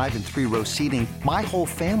all-wheel drive and 3-row seating, my whole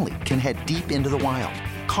family can head deep into the wild.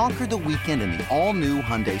 Conquer the weekend in the all-new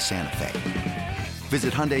Hyundai Santa Fe.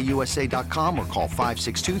 Visit HyundaiUSA.com or call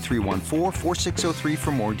 562-314-4603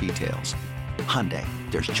 for more details. Hyundai,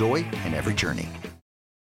 there's joy in every journey.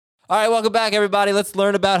 All right, welcome back, everybody. Let's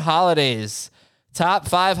learn about holidays. Top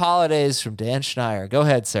 5 holidays from Dan Schneier. Go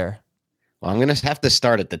ahead, sir. Well, I'm going to have to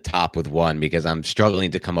start at the top with one because I'm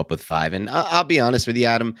struggling to come up with 5. And I'll be honest with you,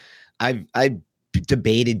 Adam. I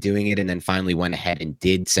debated doing it and then finally went ahead and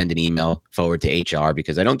did send an email forward to HR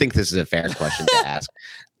because I don't think this is a fair question to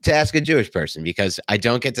ask a Jewish person because I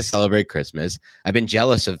don't get to celebrate Christmas. I've been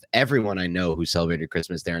jealous of everyone I know who celebrated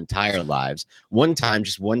Christmas their entire lives.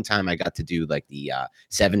 Just one time I got to do like the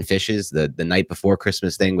 7 fishes, the night before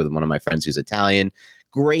Christmas thing with one of my friends who's Italian.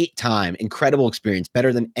 Great time, incredible experience,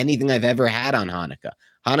 better than anything I've ever had on Hanukkah.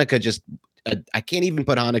 I can't even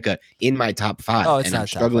put Hanukkah in my top 5. Oh, it's and not I'm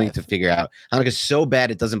struggling top 5. to figure out. Hanukkah's so bad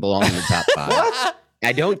it doesn't belong in the top 5.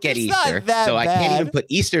 I don't get It's Easter, not that so I can't bad. even put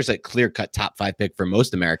Easter's a clear-cut top 5 pick for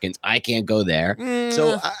most Americans. I can't go there.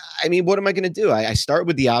 So, I mean, what am I going to do? I start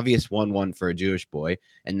with the obvious 1-1 for a Jewish boy,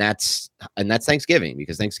 and that's Thanksgiving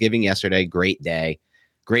because Thanksgiving yesterday, great day,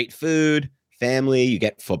 great food, family. You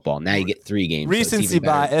get football. Now you get 3 games. Recency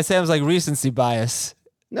bias. That sounds like recency bias.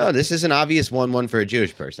 No, this is an obvious 1-1 for a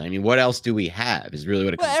Jewish person. I mean, what else do we have is really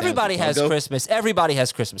what it comes Well, down to. everybody has Christmas. Everybody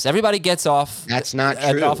has Christmas. Everybody gets off. That's not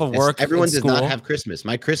true. Off of work. Everyone and does school. not have Christmas.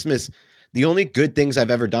 My Christmas, the only good things I've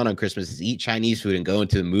ever done on Christmas is eat Chinese food and go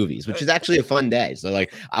into the movies, which is actually a fun day. So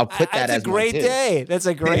like, I'll put that as a great day. That's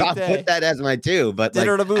a great I'll day. put that as my 2. But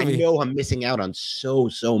Dinner like, and a movie. I know I'm missing out on so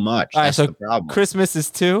much. All right, That's so the problem. Christmas is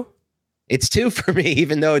 2. It's 2 for me,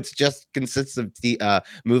 even though it's just consists of the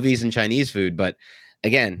movies and Chinese food. But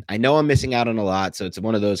again, I know I'm missing out on a lot. So it's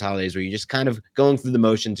one of those holidays where you're just kind of going through the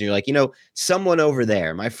motions and you're like, someone over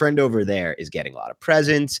there, my friend over there is getting a lot of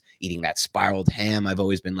presents, eating that spiraled ham. I've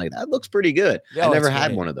always been like, that looks pretty good. Oh, I never it's had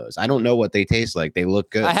great. one of those. I don't know what they taste like. They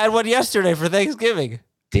look good. I had one yesterday for Thanksgiving.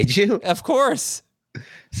 Did you? Of course.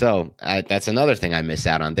 So that's another thing I miss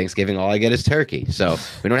out on. Thanksgiving, all I get is turkey. So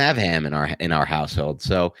we don't have ham in our household.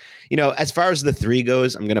 So, as far as the 3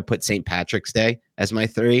 goes, I'm going to put St. Patrick's Day as my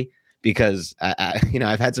 3 because,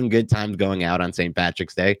 I've had some good times going out on St.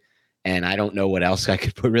 Patrick's Day, and I don't know what else I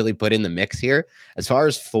could really put in the mix here. As far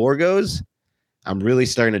as 4 goes, I'm really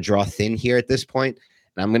starting to draw thin here at this point,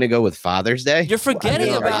 and I'm going to go with Father's Day. You're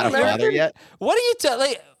forgetting I'm not a father yet. What are you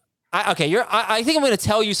telling? I think I'm going to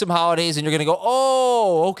tell you some holidays, and you're going to go,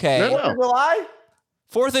 oh, okay. No. 4th of July?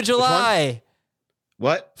 4th of July.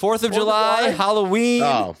 What? 4th of July, Halloween.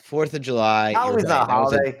 Oh, 4th of July. Halloween's not a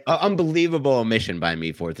holiday. Unbelievable omission by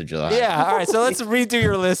me, 4th of July. Yeah, all right. So let's redo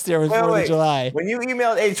your list here with 4th of July. When you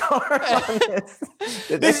emailed HR on this,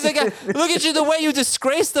 This is look at you, the way you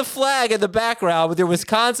disgrace the flag in the background with your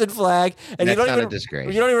Wisconsin flag, and That's you don't not even a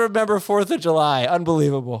disgrace. You don't even remember 4th of July.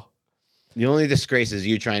 Unbelievable. The only disgrace is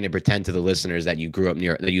you trying to pretend to the listeners that you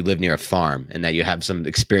live near a farm and that you have some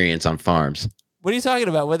experience on farms. What are you talking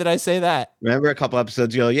about? When did I say that? Remember a couple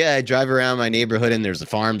episodes ago? Yeah, I drive around my neighborhood and there's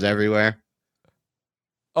farms everywhere.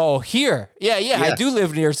 Oh, here. Yeah. I Yes. do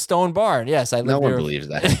live near Stone Barn. Yes, I live No one near. believes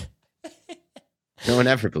that. No one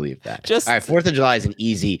ever believed that. Just- all right, 4th of July is an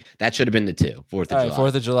easy. That should have been the 2. 4th of All right, July.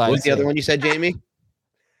 4th of July. What's the so- other one you said, Jamie?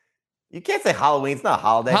 you can't say Halloween. It's not a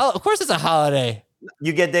holiday. Of course, it's a holiday.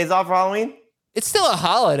 You get days off for Halloween? It's still a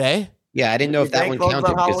holiday. Yeah, I didn't know You if that bank one closed on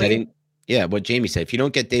counted because I Halloween? didn't. Yeah, what Jamie said. If you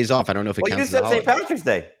don't get days off, I don't know if it Well, you counts said as a St. holiday. Patrick's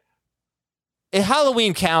Day.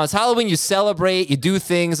 Halloween counts. Halloween, you celebrate, you do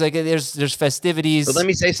things like there's festivities. But let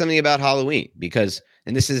me say something about Halloween because,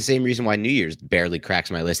 and this is the same reason why New Year's barely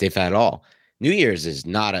cracks my list, if at all. New Year's is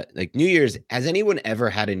not New Year's. Has anyone ever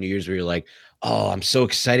had a New Year's where you're like, oh, I'm so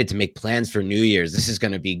excited to make plans for New Year's. This is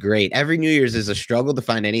going to be great. Every New Year's is a struggle to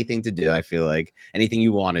find anything to do. I feel like anything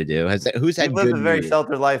you want to do. Who's had You lived good a very New Year's?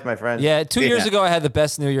 sheltered life, my friend. Yeah, 2 years Yeah. ago, I had the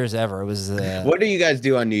best New Year's ever. It was. What do you guys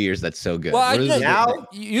do on New Year's that's so good? Well, What is it? Now,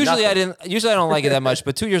 usually nothing. I don't like it that much.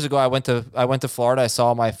 But 2 years ago, I went to Florida. I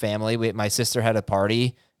saw my family. My sister had a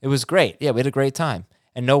party. It was great. Yeah, we had a great time,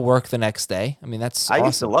 and no work the next day. I mean, that's I awesome.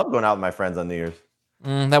 used to love going out with my friends on New Year's.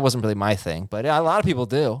 That wasn't really my thing, but yeah, a lot of people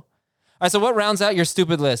do. All right, so what rounds out your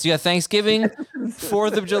stupid list? You got Thanksgiving,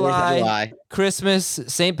 4th of July, Christmas,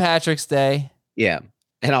 St. Patrick's Day. Yeah.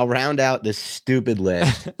 And I'll round out this stupid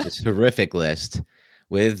list, this horrific list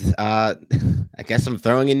with, I guess I'm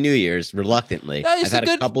throwing in New Year's reluctantly. Yeah, it's I've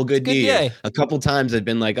had a couple good New Year's. day. A couple times I've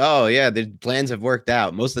been like, oh yeah, the plans have worked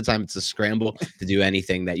out. Most of the time it's a scramble to do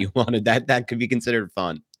anything that you wanted. That could be considered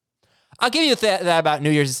fun. I'll give you that about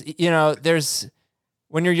New Year's.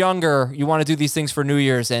 When you're younger, you want to do these things for New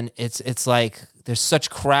Year's, and it's like there's such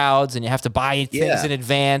crowds, and you have to buy things Yeah. in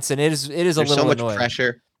advance, and it is a There's little so much annoying.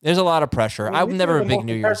 pressure. There's a lot of pressure. Well, I'm these never are a the big most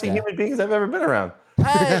New Year's depressing guy. human beings I've ever been around.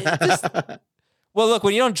 Well, look,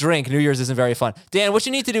 when you don't drink, New Year's isn't very fun. Dan, what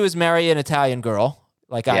you need to do is marry an Italian girl,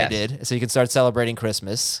 like I Yes. did, so you can start celebrating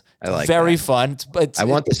Christmas. I like very that. fun, but I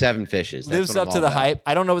want the 7 fishes. That's lives what I'm up to all the about. hype.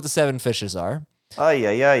 I don't know what the 7 fishes are. Oh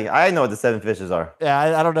yeah. I know what the 7 fishes are. Yeah,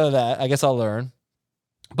 I don't know that. I guess I'll learn.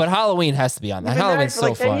 But Halloween has to be on that. We've been married Halloween's for so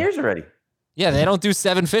like 10 fun. years already. Yeah, they don't do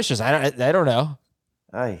 7 fishes. I don't know.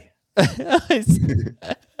 Aye.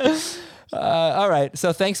 All right.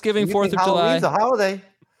 So Thanksgiving, You 4th think of July. Halloween's a holiday.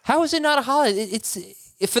 How is it not a holiday? It's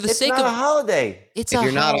for the It's sake not of a holiday. it's If a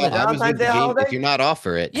you're not, holiday. I was Valentine's with the Day game. holiday? If you're not off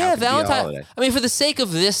for it, how Yeah, could it be a Valentine. holiday? I mean, for the sake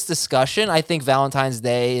of this discussion, I think Valentine's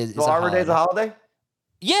Day is So a Arbor Day's a holiday. holiday.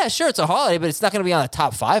 Yeah, sure, it's a holiday, but it's not going to be on the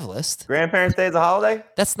top 5 list. Grandparents' Day is a holiday.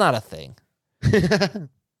 That's not a thing.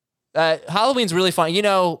 Halloween's really fun.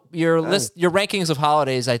 Your rankings of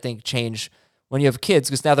holidays, I think, change when you have kids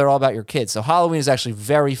because now they're all about your kids. So Halloween is actually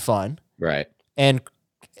very fun, Right. and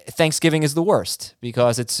Thanksgiving is the worst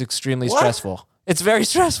because it's extremely What? stressful. It's very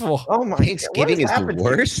stressful. Oh my! Thanksgiving is the happened?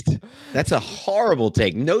 worst. That's a horrible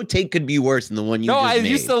take. No take could be worse than the one you No, just I made.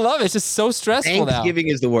 used to love it. It's just so stressful now. Thanksgiving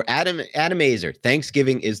is the worst. Adam Azer.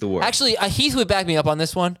 Thanksgiving is the worst. Actually, Heath would back me up on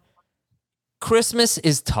this one. Christmas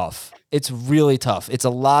is tough. It's really tough. It's a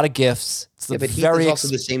lot of gifts. It's Yeah, but he's very also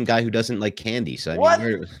the same guy who doesn't like candy. So I What?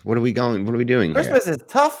 mean, what are we going? What are we doing here? Christmas is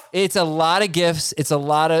tough. It's a lot of gifts. It's a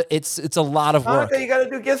lot of work. Hanukkah, you got to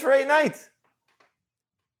do gifts for 8 nights.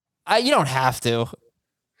 You don't have to.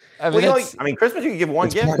 I mean, Well, that's- Christmas, you can give one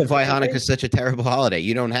It's gift. part of why Hanukkah is such a terrible holiday.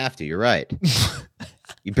 You don't have to. You're right.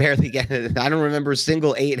 You barely get it. I don't remember a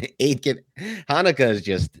single eight gift. Hanukkah is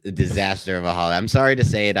just a disaster of a holiday. I'm sorry to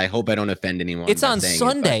say it. I hope I don't offend anyone. it's by on saying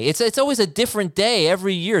Sunday. It's always a different day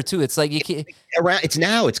every year too. It's like you can't. It's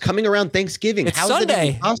now. It's coming around Thanksgiving. It's How is Sunday. that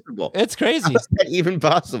even possible? It's crazy. How is that even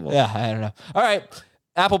possible? Yeah, I don't know. All right,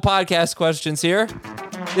 Apple Podcast questions here.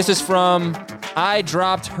 This is from I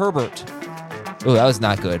Dropped Herbert. Oh, that was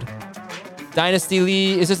not good. Dynasty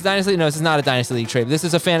League. Is this Dynasty League? No, this is not a Dynasty League trade. This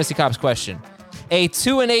is a Fantasy Cops question. A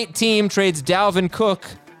 2-8 team trades Dalvin Cook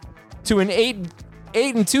to an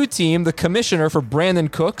 8-2 team, the commissioner for Brandon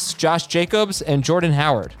Cooks, Josh Jacobs, and Jordan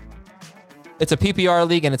Howard. It's a PPR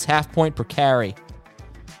league and it's half point per carry.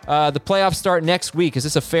 The playoffs start next week. Is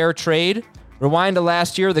this a fair trade? Rewind to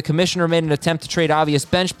last year, the commissioner made an attempt to trade obvious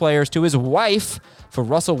bench players to his wife for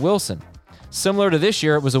Russell Wilson. Similar to this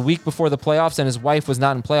year, it was a week before the playoffs and his wife was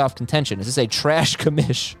not in playoff contention. Is this a trash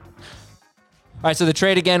commish? All right, so the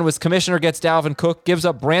trade again was commissioner gets Dalvin Cook, gives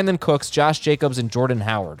up Brandon Cooks, Josh Jacobs, and Jordan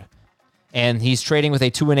Howard. And he's trading with a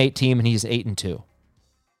 2-8 team, and he's 8-2.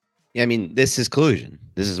 Yeah, I mean, this is collusion.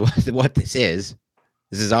 This is what this is.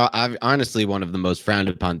 This is honestly one of the most frowned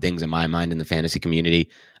upon things in my mind in the fantasy community.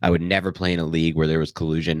 I would never play in a league where there was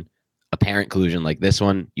collusion, apparent collusion like this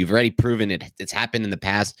one. You've already proven it. It's happened in the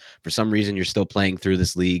past. For some reason, you're still playing through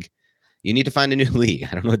this league. You need to find a new league.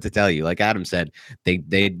 I don't know what to tell you. Like Adam said, they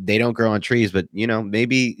don't grow on trees, but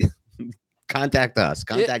maybe contact us.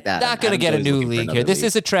 Contact Adam. Not going to get a new league here. This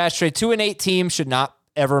is a trash trade. 2-8 team should not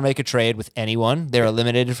ever make a trade with anyone. They're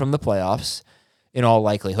eliminated from the playoffs in all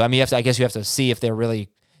likelihood. I mean, I guess you have to see if they're really.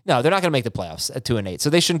 No, they're not going to make the playoffs at 2-8,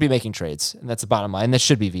 so they shouldn't be making trades, and that's the bottom line. This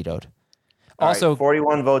should be vetoed. Also, right,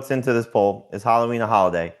 41 votes into this poll. Is Halloween a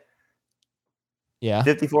holiday? Yeah.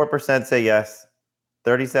 54% say yes.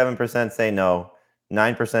 37% say no.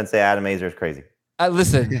 9% say Adam Azer is crazy.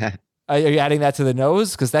 Listen, are you adding that to the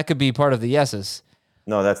nose? Because that could be part of the yeses.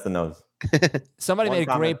 No, that's the nose. Somebody made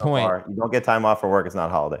a great so point. far. You don't get time off for work. It's not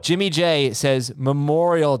a holiday. Jimmy J says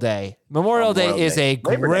Memorial Day. Memorial Day is a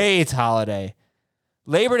great holiday.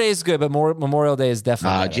 Labor Day is good, but Memorial Day is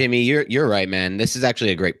definitely better. Jimmy, you're right, man. This is actually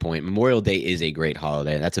a great point. Memorial Day is a great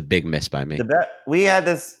holiday. That's a big miss by me. We had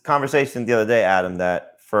this conversation the other day, Adam,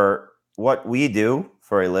 that for what we do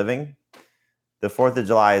for a living, the 4th of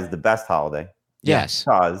July is the best holiday. Yes.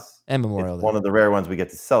 Because and Memorial it's Day. one of the rare ones we get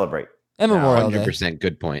to celebrate. And Memorial Day. 100%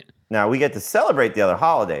 good point. Now, we get to celebrate the other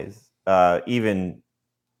holidays, even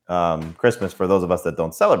Christmas for those of us that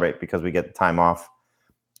don't celebrate because we get the time off,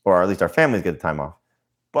 or at least our families get the time off.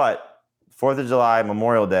 But 4th of July,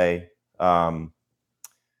 Memorial Day, and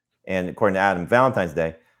according to Adam, Valentine's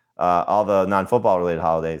Day, all the non-football related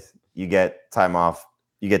holidays, you get time off.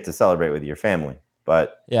 You get to celebrate with your family.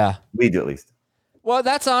 But yeah, we do at least. Well,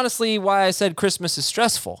 that's honestly why I said Christmas is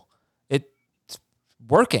stressful. It's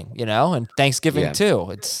working, and Thanksgiving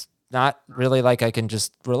too. It's not really like I can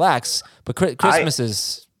just relax. But Christmas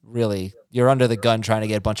is really, you're under the gun trying to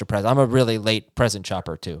get a bunch of presents. I'm a really late present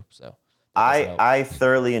shopper too. So I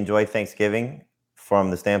thoroughly enjoy Thanksgiving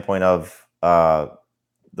from the standpoint of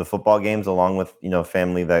the football games, along with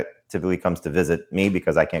family that typically comes to visit me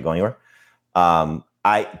because I can't go anywhere.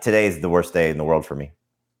 Today is the worst day in the world for me.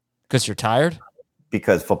 Because you're tired?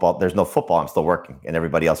 Because there's no football. I'm still working, and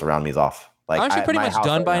everybody else around me is off. Aren't you pretty much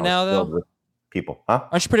done by now, though? With people, huh?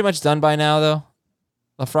 Aren't you pretty much done by now, though?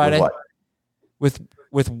 On Friday? With what?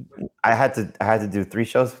 With I had to do 3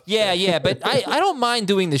 shows. Yeah, but I don't mind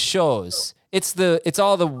doing the shows.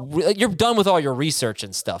 You're done with all your research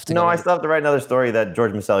and stuff. No, I still have to write another story that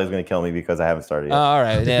George Maselli is going to kill me because I haven't started yet. All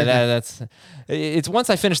right, yeah, it's once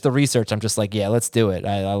I finish the research, I'm just like, yeah, let's do it.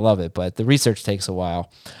 I love it, but the research takes a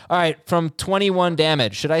while. All right, from 21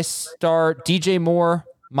 Damage, should I start DJ Moore,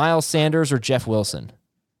 Miles Sanders, or Jeff Wilson?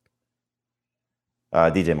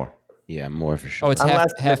 DJ Moore. Yeah, Moore for sure. Oh, it's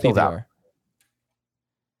Unless half Mitchell's PPR. out.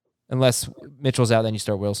 Unless Mitchell's out, then you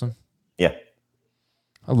start Wilson. Yeah.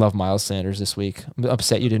 I love Miles Sanders this week. I'm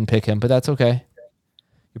upset you didn't pick him, but that's okay.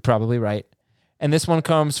 You're probably right. And this one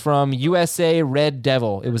comes from USA Red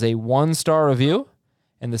Devil. It was a 1-star review,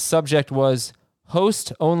 and the subject was,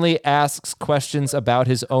 host only asks questions about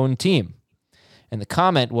his own team. And the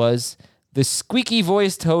comment was, the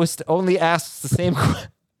squeaky-voiced host only asks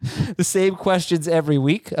the same questions every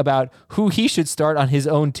week about who he should start on his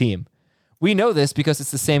own team. We know this because it's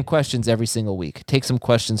the same questions every single week. Take some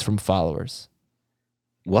questions from followers.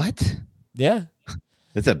 What? Yeah.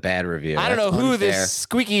 That's a bad review. I don't know who this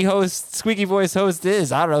squeaky voice host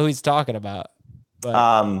is. I don't know who he's talking about.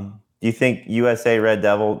 But Do you think USA Red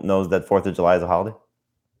Devil knows that 4th of July is a holiday?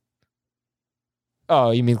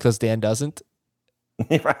 oh, you mean because Dan doesn't?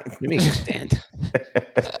 Right. You mean stand?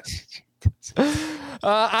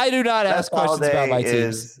 I do not ask questions about my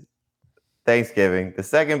teams. Thanksgiving. The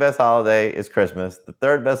second best holiday is Christmas. The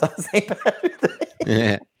third best holiday is St. Patrick's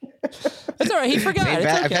Day. That's all right. He forgot. It's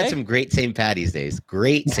okay. I've had some great St. Patty's days.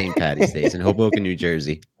 Great St. Patty's days in Hoboken, New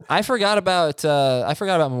Jersey. I forgot about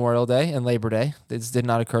Memorial Day and Labor Day. This did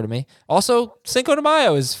not occur to me. Also, Cinco de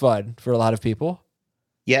Mayo is fun for a lot of people,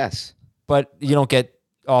 Yes. but you don't get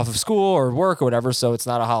off of school or work or whatever, so it's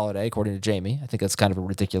not a holiday according to Jamie. I think that's kind of a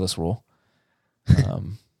ridiculous rule.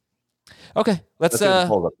 Okay,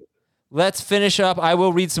 let's finish up. I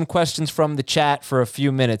will read some questions from the chat for a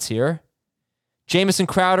few minutes here. Jamison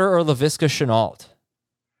Crowder or Laviska Shenault?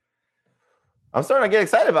 I'm starting to get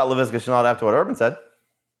excited about Laviska Shenault after what Urban said.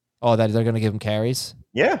 Oh, that they're going to give him carries?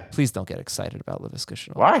 Yeah. Please don't get excited about Laviska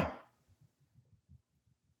Shenault. Why?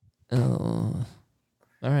 All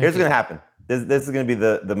right. Here's what's going to happen. This is going to be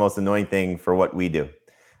the most annoying thing for what we do.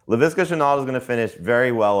 Laviska Shenault is going to finish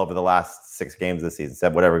very well over the last 6 games this season,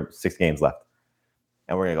 6 games left.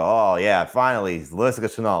 And we're going to go, oh, yeah, finally,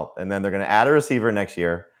 Laviska Shenault. And then they're going to add a receiver next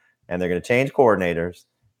year, and they're going to change coordinators,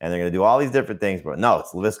 and they're going to do all these different things. But no, it's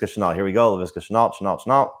Laviska Shenault. Here we go, Laviska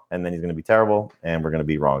Shenault. And then he's going to be terrible, and we're going to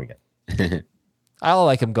be wrong again. I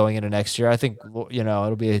like him going into next year. I think,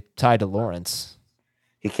 it'll be tied to Lawrence.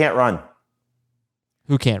 He can't run.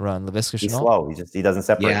 Who can't run? Laviska Shenault? He's slow. He doesn't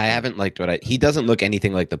separate. Yeah, I haven't liked he doesn't look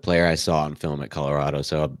anything like the player I saw on film at Colorado.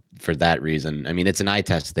 So for that reason, I mean, it's an eye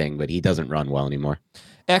test thing, but he doesn't run well anymore.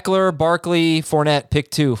 Eckler, Barkley, Fournette,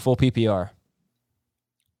 pick 2, full PPR.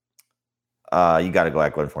 You got to go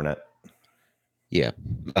Eckler and Fournette. Yeah.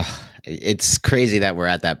 It's crazy that we're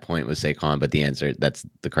at that point with Saquon, but that's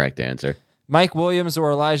the correct answer. Mike Williams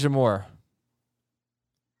or Elijah Moore?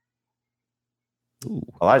 Ooh.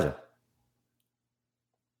 Elijah.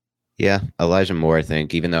 Yeah, Elijah Moore, I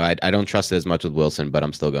think, even though I don't trust it as much with Wilson, but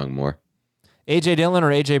I'm still going Moore. A.J. Dillon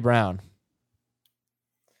or A.J. Brown?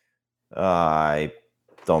 I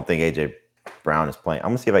don't think A.J. Brown is playing. I'm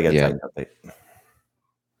going to see if I get a Titan update.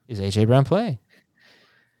 Is A.J. Brown playing?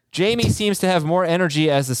 Jamie seems to have more energy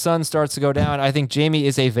as the sun starts to go down. I think Jamie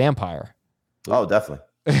is a vampire. Oh, definitely.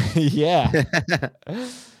 Yeah.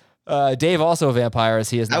 Dave also a vampire as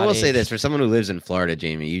he is not I will aged. say this, for someone who lives in Florida,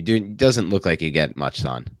 Jamie, doesn't look like you get much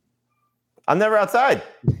sun. I'm never outside.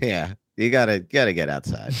 Yeah, you gotta get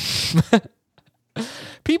outside.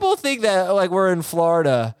 People think that like we're in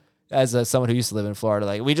Florida as someone who used to live in Florida,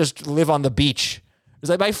 like we just live on the beach. It's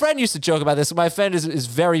like my friend used to joke about this. My friend is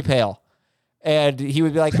very pale, and he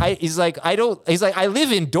would be like, I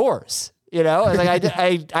live indoors, and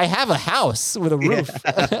like I have a house with a roof.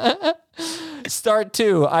 Start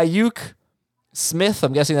 2, Ayuk, Smith.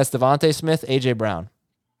 I'm guessing that's Devontae Smith. AJ Brown.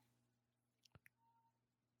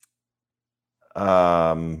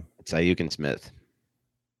 It's Ayuk and Smith.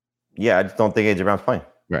 Yeah, I just don't think AJ Brown's playing.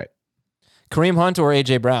 Right. Kareem Hunt or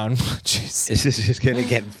AJ Brown? Jeez. This is just gonna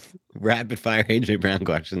get rapid fire AJ Brown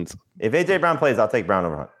questions. If AJ Brown plays, I'll take Brown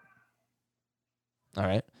over Hunt. All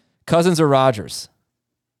right. Cousins or Rodgers?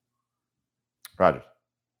 Rodgers.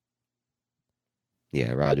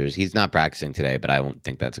 Yeah, Rodgers. He's not practicing today, but I won't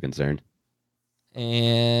think that's a concern.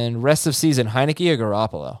 And rest of season, Heineke or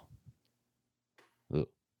Garoppolo?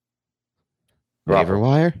 Waiver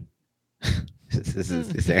wire?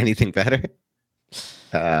 Is there anything better?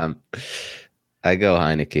 I go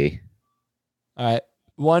Heineke. All right.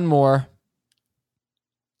 One more.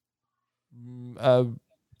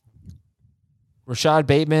 Rashad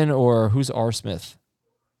Bateman or who's R. Smith?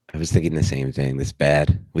 I was thinking the same thing. This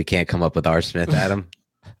bad. We can't come up with R. Smith, Adam.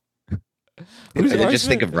 Who's I R. just Smith?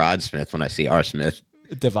 think of Rod Smith when I see R. Smith.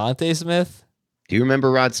 Devontae Smith? Do you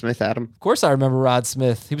remember Rod Smith, Adam? Of course I remember Rod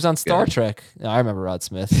Smith. He was on Star Trek. No, I remember Rod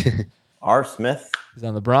Smith. R. Smith? He's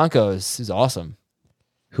on the Broncos. He's awesome.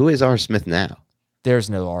 Who is R. Smith now? There's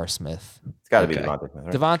no R. Smith. It's got to be Devontae Smith.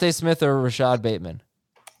 Right? Devontae Smith or Rashad Bateman?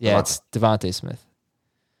 Yeah, it's Devontae Smith.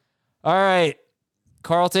 All right.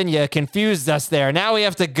 Carlton, you confused us there. Now we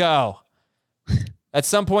have to go. At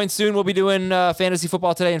some point soon, we'll be doing Fantasy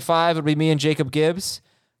Football Today in 5. It'll be me and Jacob Gibbs.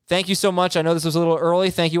 Thank you so much. I know this was a little early.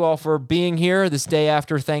 Thank you all for being here this day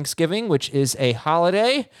after Thanksgiving, which is a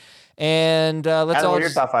holiday. And let's Adam, all. what are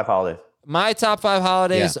your top 5 holidays? My top 5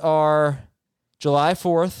 holidays are July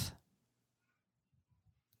 4th,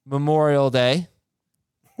 Memorial Day,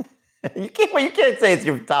 You can't say it's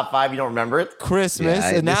your top 5. You don't remember it. Christmas.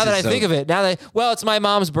 Yeah, And now this that is I think of it, it's my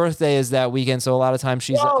mom's birthday is that weekend, so a lot of times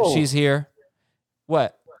she's here.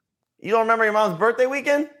 What? You don't remember your mom's birthday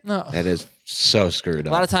weekend? No. That is so screwed A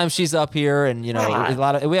up. lot of times she's up here, and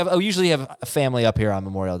we usually have a family up here on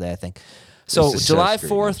Memorial Day, I think. So This is July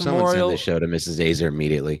screwed up. 4th, Someone Memorial. send this show to Mrs. Azer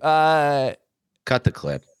immediately. Cut the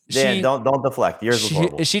clip. Dan, don't deflect. Yours was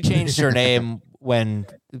horrible. She changed her name when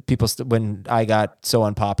when I got so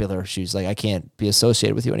unpopular. She's like, I can't be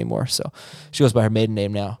associated with you anymore. So she goes by her maiden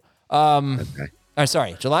name now. Okay.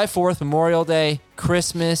 Sorry, July 4th, Memorial Day,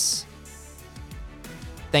 Christmas,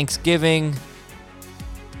 Thanksgiving.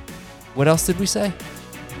 What else did we say?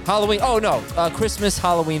 Halloween. Oh no, Christmas,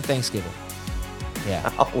 Halloween, Thanksgiving. Yeah.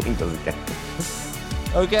 Halloween doesn't count.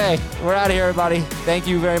 Okay, we're out of here, everybody. Thank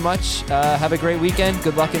you very much. Have a great weekend.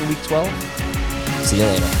 Good luck in week 12. See you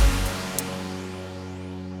later.